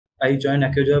I joined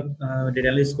AccioJob data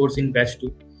analytics course in batch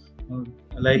 2.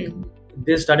 Like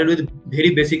they started with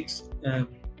very basic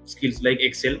skills like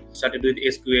Excel, started with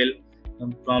SQL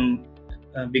from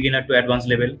beginner to advanced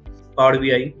level, Power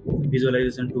BI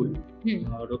visualization tool.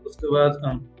 और उसके बाद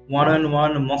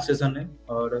 1-on-1 mock session है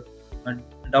और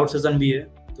doubt session भी है,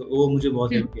 तो वो मुझे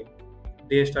बहुत हेल्प किया.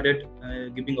 They started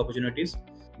giving opportunities.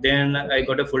 Then I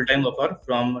got a full-time offer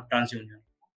from TransUnion.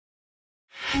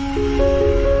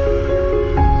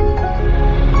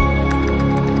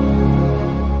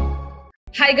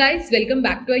 Hi guys, welcome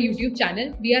back to our YouTube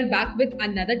channel. We are back with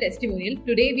another testimonial.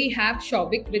 Today we have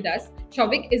Shouvik with us.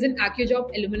 Shouvik is an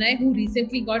AccioJob alumni who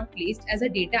recently got placed as a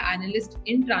data analyst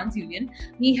in TransUnion.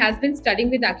 He has been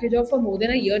studying with AccioJob for more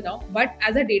than a year now, but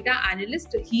as a data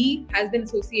analyst, he has been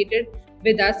associated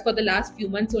with us for the last few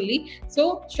months only.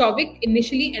 So Shouvik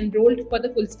initially enrolled for the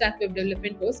full stack web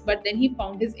development course, but then he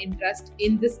found his interest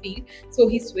in this field. So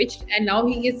he switched and now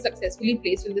he is successfully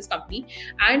placed in this company.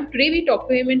 And today we talk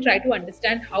to him and try to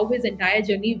understand how his entire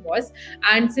journey was.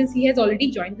 And since he has already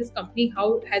joined this company,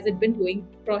 how has it been going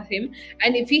for him?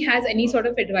 And if he has any sort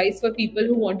of advice for people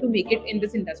who want to make it in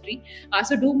this industry.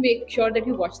 So do make sure that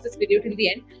you watch this video till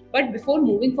the end. But before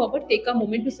moving forward, take a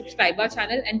moment to subscribe our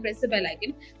channel and press the bell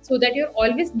icon so that you're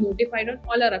always notified on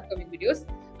all our upcoming videos.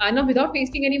 Now, without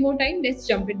wasting any more time, let's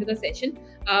jump into the session.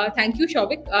 Thank you,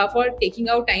 Shouvik, for taking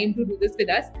out time to do this with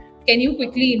us. Can you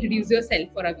quickly introduce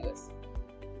yourself for our viewers?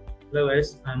 Hello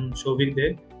guys, I'm Shouvik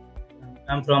there.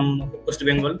 I'm from West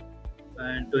Bengal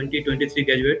and 2023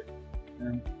 graduate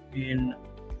in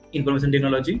information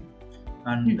technology,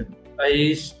 and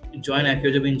I joined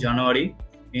AccioJob in January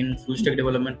in full stack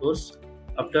development course.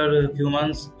 After a few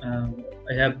months,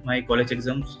 I have my college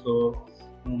exams, so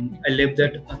I left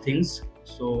that things.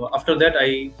 So after that,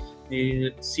 I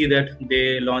see that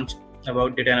they launch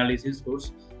about data analysis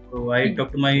course. So I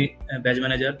talked to my batch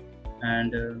manager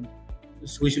and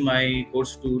switched my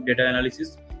course to data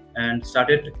analysis and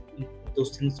started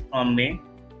those things from May.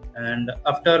 And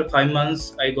after 5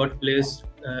 months, I got placed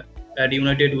at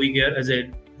United We Care as a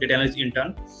data analyst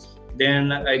intern.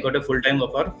 Then I got a full-time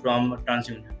offer from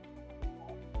TransUnion.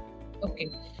 Okay.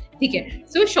 ठीक है.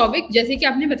 सो शौविक, जैसे कि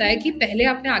आपने बताया कि पहले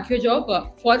आपने AccioJob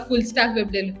for full stack web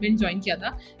development join किया था,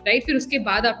 राइट? फिर उसके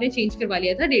बाद आपने चेंज करवा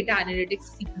लिया था डेटा एनालिटिक्स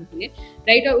सीखने के लिए,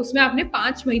 राइट? और उसमें आपने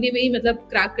 5 महीने में ही मतलब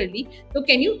क्रैक कर ली. तो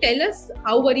can you tell us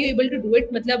how were you able to do it?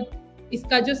 मतलब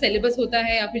इसका जो सिलेबस होता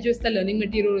है या फिर जो इसका लर्निंग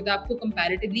मटेरियल होता है, आपको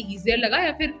कंपैरेटिवली इजियर लगा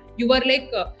या फिर you were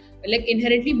like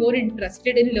inherently more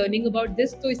interested in learning about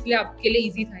this, तो इसलिए आपके लिए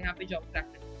इजी था यहाँ पे जॉब क्रैक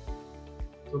करना?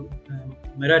 तो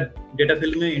मेरा डेटा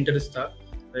फील्ड में इंटरेस्ट था,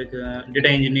 like data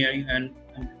engineering and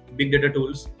big data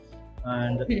tools,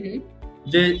 and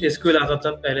मुझे SQL आता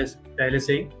था पहले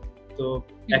से ही. तो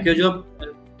AccioJob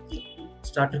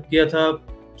स्टार्ट किया था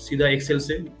सीधा एक्सेल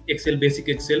से, Excel basic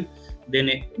Excel,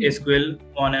 then SQL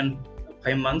 1 and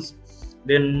 5 months,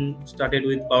 then started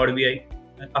with Power BI.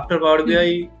 After Power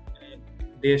BI,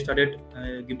 they started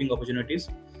giving opportunities.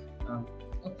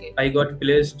 I got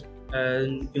placed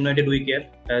in United We Care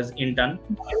as intern.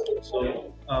 So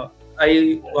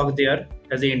I worked there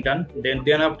as an intern.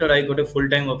 Then after I got a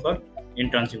full-time offer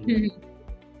in TransUnion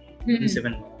in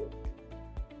 7 months.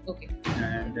 Okay.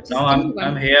 And now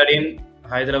I'm here in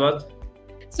Hyderabad.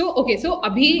 So okay, so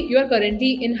अभी you are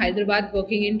currently in Hyderabad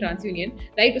working in TransUnion,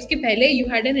 right? उसके पहले you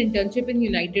had an internship in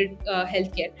United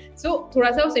Healthcare. So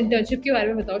थोड़ा सा उस internship के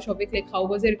बारे में बताओ Showik, like how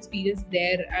was your experience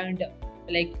there and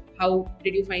like how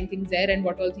did you find things there and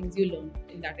what all things you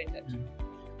learned in that internship?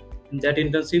 In that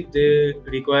internship, they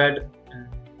required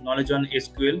knowledge on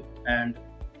SQL and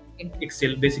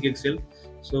Excel, basic Excel.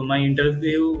 So my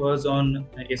interview was on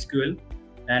SQL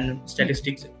and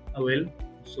statistics well.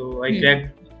 So I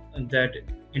cracked that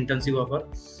intensive offer.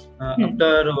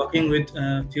 After working with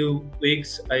a few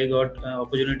weeks, I got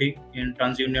opportunity in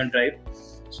TransUnion Drive.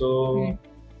 So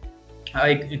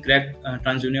I cracked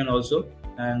TransUnion also,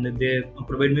 and they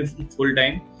provide me full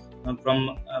time from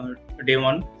day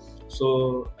 1. So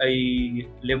I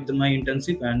left my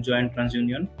internship and joined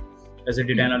TransUnion as a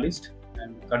data analyst,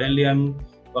 and currently I'm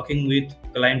working with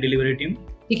client delivery team.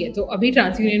 ठीक है, तो अभी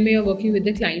TransUnion में you're working with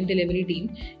the client delivery team,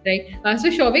 right?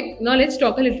 So Shouvik, now let's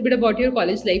talk a little bit about your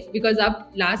college life, because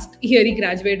आप last year ही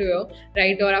graduate हुए हो,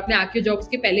 right? और आपने AccioJobs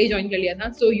के पहले ही join कर लिया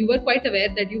था, so you were quite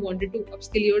aware that you wanted to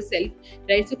upskill yourself,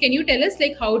 right? So can you tell us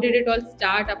like how did it all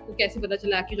start? आपको कैसे पता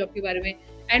चला AccioJob के बारे में,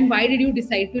 and why did you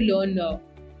decide to learn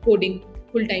coding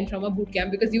full time from a boot camp,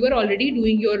 because you were already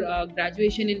doing your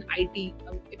graduation in IT,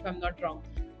 if I'm not wrong,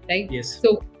 right? Yes. So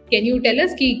can you tell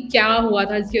us कि क्या हुआ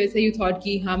था जिसकी वजह से you thought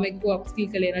कि हाँ मेरे को अपस्किल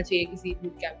कर लेना चाहिए किसी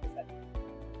boot camp के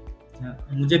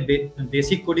साथ? मुझे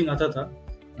बेसिक कोडिंग आता था,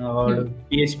 और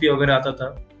PHP वगैरह आता था।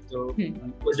 तो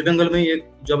वेस्ट बंगाल में ये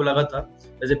जॉब लगा था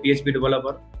एज ए PHP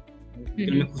डेवलपर,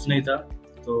 लेकिन मैं खुश नहीं था,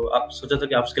 तो आप सोचा था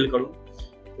कि अपस्किल करूँ।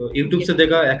 तो यूट्यूब से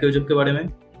देखा AccioJob के बारे में,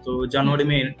 तो जनवरी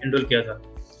में एनरोल किया था,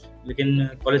 लेकिन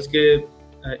कॉलेज के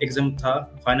एग्जाम था,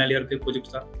 फाइनल ईयर के प्रोजेक्ट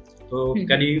था, तो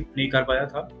कैरी नहीं कर पाया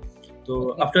था। तो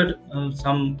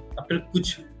आफ्टर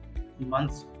कुछ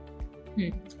मंथ्स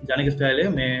जाने के पहले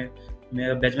मैं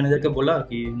बैच मैनेजर को बोला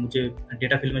कि मुझे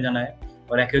डेटा फील्ड में जाना है,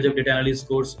 और AccioJob data analyst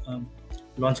course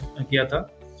launch किया था।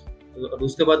 और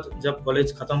उसके बाद जब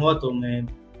कॉलेज खत्म हुआ तो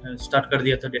मैं स्टार्ट कर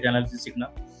दिया था डेटा एनालिसिस सीखना,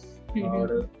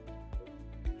 और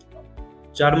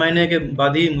 4 महीने के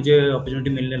बाद ही मुझे अपॉर्चुनिटी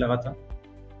मिलने लगा था।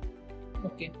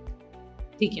 ओके,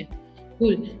 ठीक है,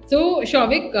 cool. So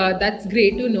Shavik, that's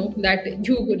great to know that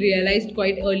you realized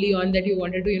quite early on that you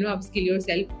wanted to upskill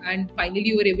yourself, and finally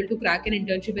you were able to crack an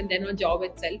internship and then a job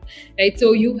itself, right?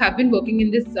 So you have been working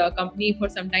in this company for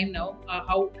some time now.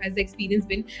 How has the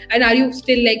experience been, and are you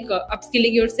still like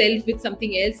upskilling yourself with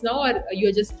something else now, or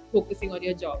you're just focusing on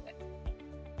your job?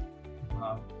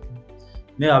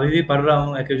 मैं अभी भी पढ़ रहा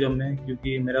हूँ AccioJob में,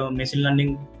 क्योंकि मेरा machine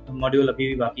learning module अभी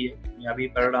भी बाकी है, मैं अभी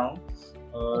पढ़ रहा हूँ,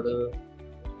 और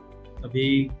अभी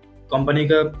कंपनी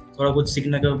का थोड़ा कुछ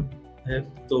सीखने का है,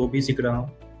 तो वो भी सीख रहा हूँ।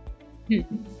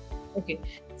 Okay,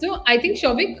 so I think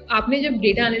Showik, आपने जब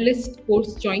डेटा एनालिस्ट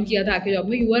कोर्स ज्वाइन किया था AccioJob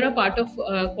में, you are a part of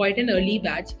quite an early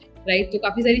batch, right? तो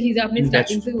काफी सारी चीजें आपने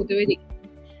स्टार्टिंग से होते हुए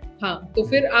देखी। हाँ, तो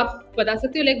फिर आप बता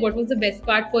सकते हो like what was the best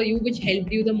part for you which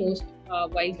helped you the most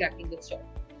while cracking this job?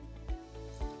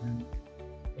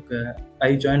 Okay,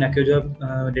 I joined AccioJob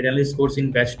data analyst course in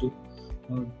batch 2.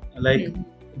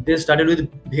 They started with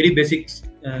very basic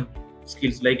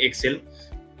skills like Excel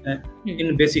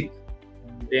in basic,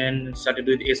 then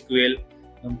started with SQL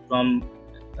from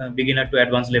beginner to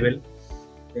advanced level,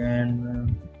 then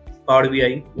Power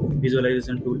BI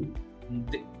visualization tool.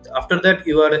 After that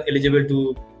you are eligible to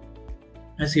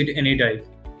sit any type.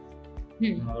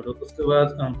 और उसके बाद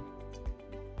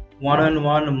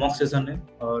 1-on-1 mock session है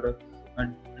और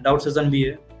doubt session भी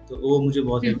है, तो वो मुझे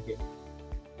बहुत हेल्प किया।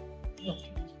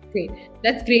 Great.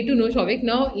 That's great to know, Shavik.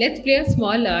 Now let's play a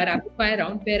small rapid fire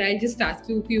round where I'll just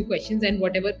ask you a few questions, and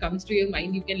whatever comes to your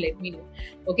mind, you can let me know.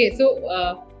 Okay. So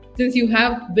since you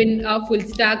have been a full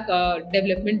stack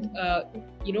development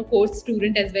course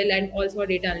student as well, and also a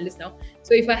data analyst now,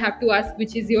 so if I have to ask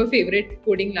which is your favorite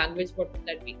coding language, what would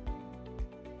that be?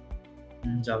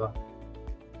 Java.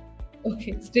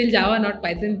 Okay, still Java, not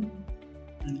Python.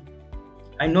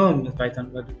 I know Python,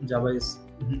 but Java is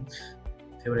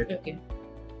favorite.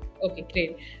 Okay,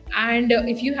 great. And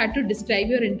if you had to describe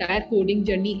your entire coding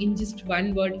journey in just one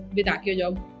word with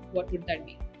AccioJob, what would that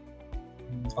be?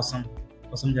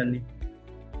 Awesome journey.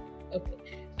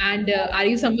 Okay. And are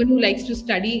you someone who likes to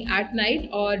study at night,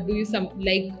 or do you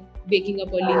like waking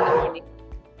up early in the morning?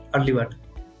 Early bird.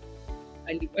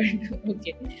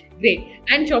 Okay, great.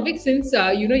 And Shavik, since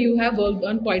you have worked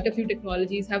on quite a few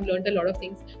technologies, have learned a lot of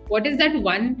things, what is that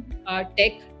one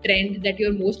tech trend that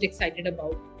you're most excited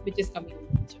about, which is coming in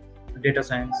the future? Data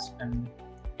science and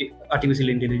artificial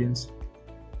intelligence.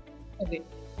 Okay.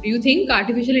 Do you think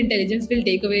artificial intelligence will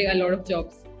take away a lot of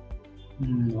jobs?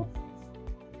 No,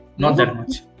 not that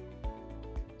much.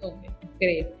 Okay,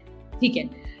 great. ठीक है.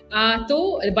 So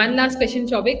one last question,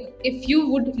 Shavik. If you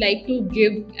would like to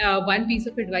give one piece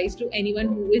of advice to anyone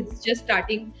who is just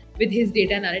starting with his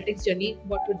data analytics journey,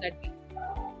 what would that be?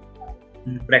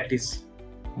 Practice.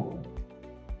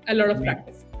 A lot of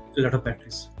practice. A lot of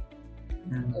practice.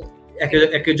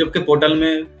 AccioJob के portal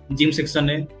में gym section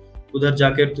है, उधर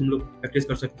जाकर तुम लोग practice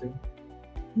कर सकते हो।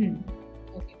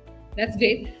 Okay, that's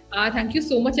great. Thank you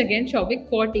so much again, Shavik,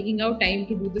 for taking out time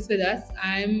to do this with us.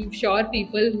 I'm sure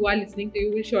people who are listening to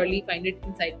you will surely find it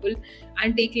insightful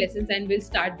and take lessons, and will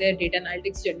start their data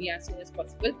analytics journey as soon as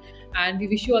possible. And we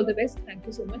wish you all the best. Thank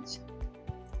you so much.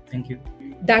 Thank you.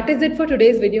 That is it for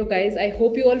today's video, guys. I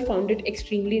hope you all found it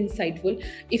extremely insightful.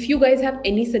 If you guys have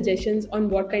any suggestions on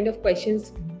what kind of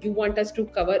questions you want us to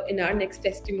cover in our next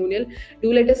testimonial,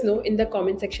 do let us know in the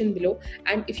comment section below.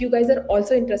 And if you guys are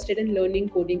also interested in learning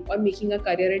coding or making a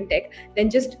career in tech, then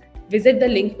just visit the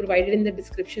link provided in the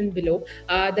description below.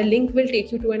 The link will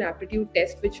take you to an aptitude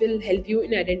test, which will help you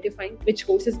in identifying which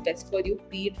course is best for you,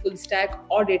 be it full stack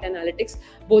or data analytics.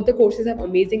 Both the courses have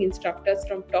amazing instructors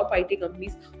from top IT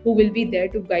companies who will be there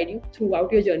to guide you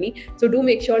throughout your journey. So do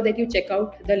make sure that you check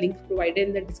out the link provided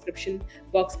in the description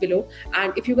box below.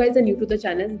 And if you guys are new to the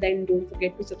channel, then don't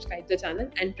forget to subscribe to the channel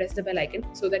and press the bell icon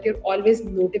so that you're always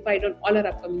notified on all our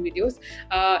upcoming videos.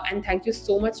 And thank you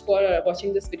so much for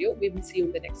watching this video. We will see you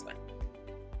in the next one.